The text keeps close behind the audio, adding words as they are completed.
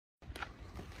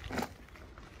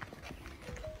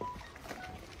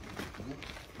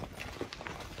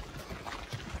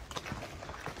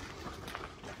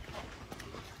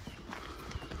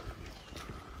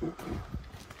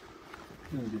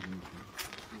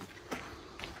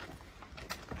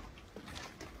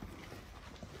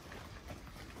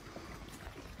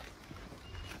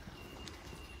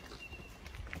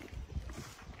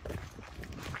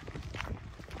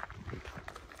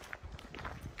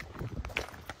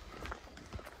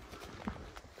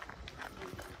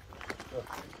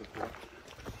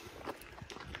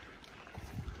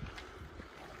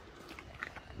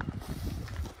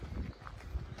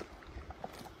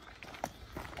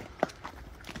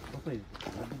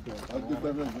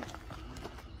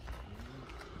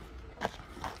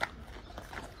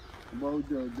ما هو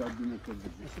قاعدين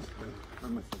نتكلم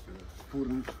أما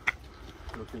فورن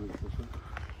لكن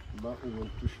ما هو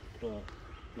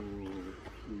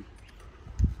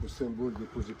le symbole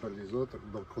déposé par les autres,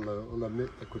 donc on la met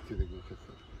à côté des gros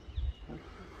cafards.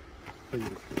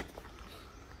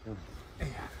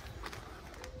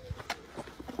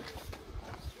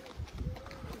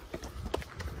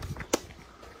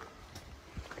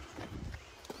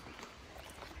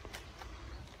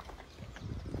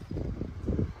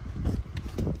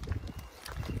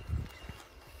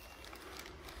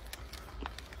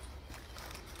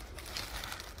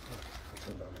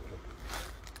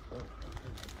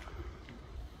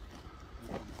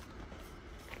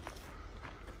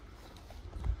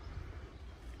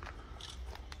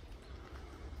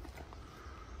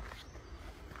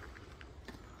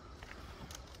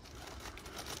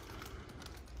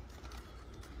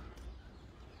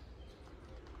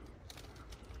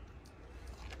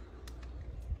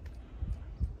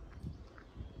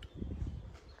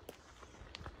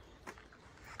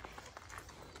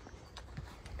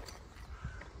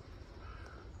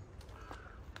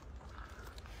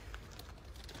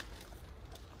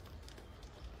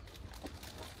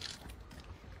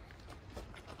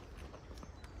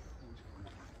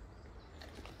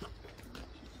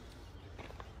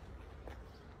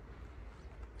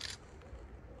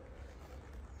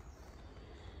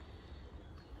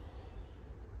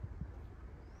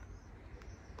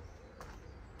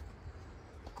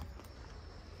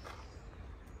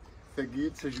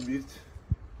 تاقيت تجميلت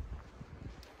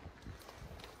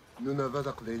نونافا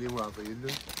تقبيلي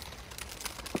وعطيل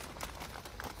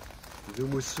ذو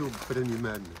مسوب فراني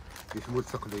مان يثمول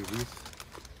تقبيليت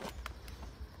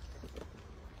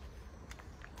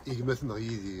إجمات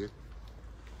نغيدير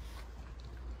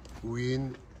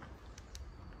وين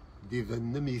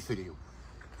ديفان ميثريو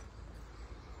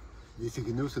دي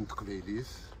تقنوث تقبيليت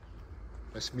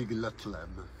اسمي قلا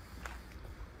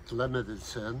طلام هذا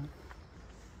لسان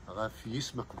غاف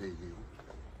يسمى قبايلي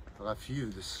غاف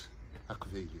يفلس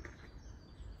أقبايلي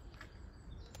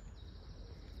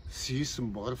سيس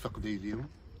مبغرف قبايلي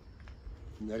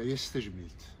ناري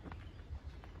استجملت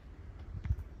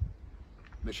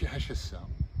ماشي حاشا الساعة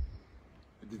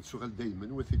غادي نسوغل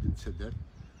دايما وثيد نتسدر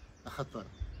أخطر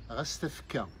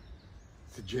غاستفكا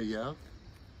تجايا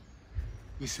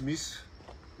اسميس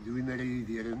دوين راه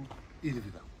يديرن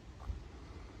إلفدا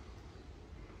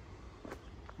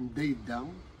ندايدا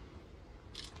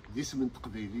دي اسم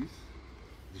تقبايليت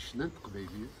دي شنان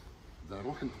تقبايليت دا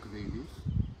روح تقبايليت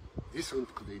دي اسم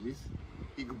تقبايليت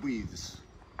يقبيدس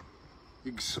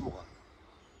يقسمغا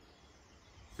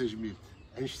تجميلت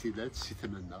عنشتيلات سي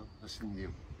تمنى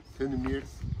اسنيو تنميرت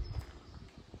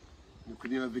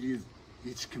نكوني ابريد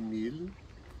يتكمل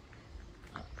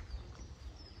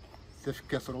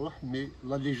تفكا تروح مي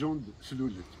لا ليجوند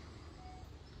سلولت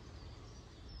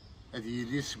هادي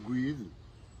لي سكويد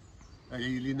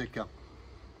هادي لي نكا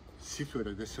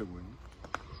سيفر دا ساون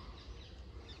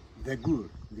داكور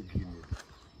داكيني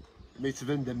ما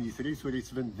يتبان دا ميثريت ولا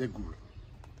يتبان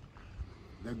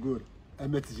داكور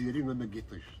اما تزيري ما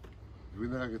قيطيش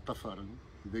دوين راه طفرن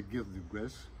داكيض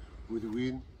دكاس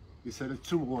ودوين يسال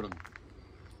تسمغورن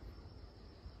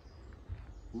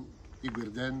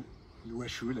يقردان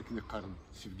الواشول لكن يقارن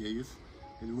سي بقايس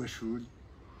الواشول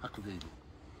أقبايلي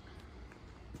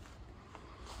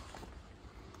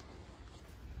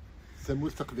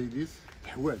ثمول تقبايليت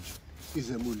حواج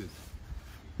إذا مولد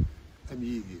أم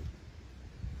يدير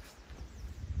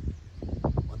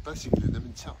وطاسي لنا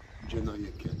من تا جانا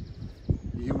كان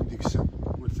يوم ديك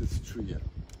السنة ولات شوية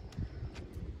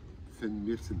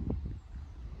ثنمير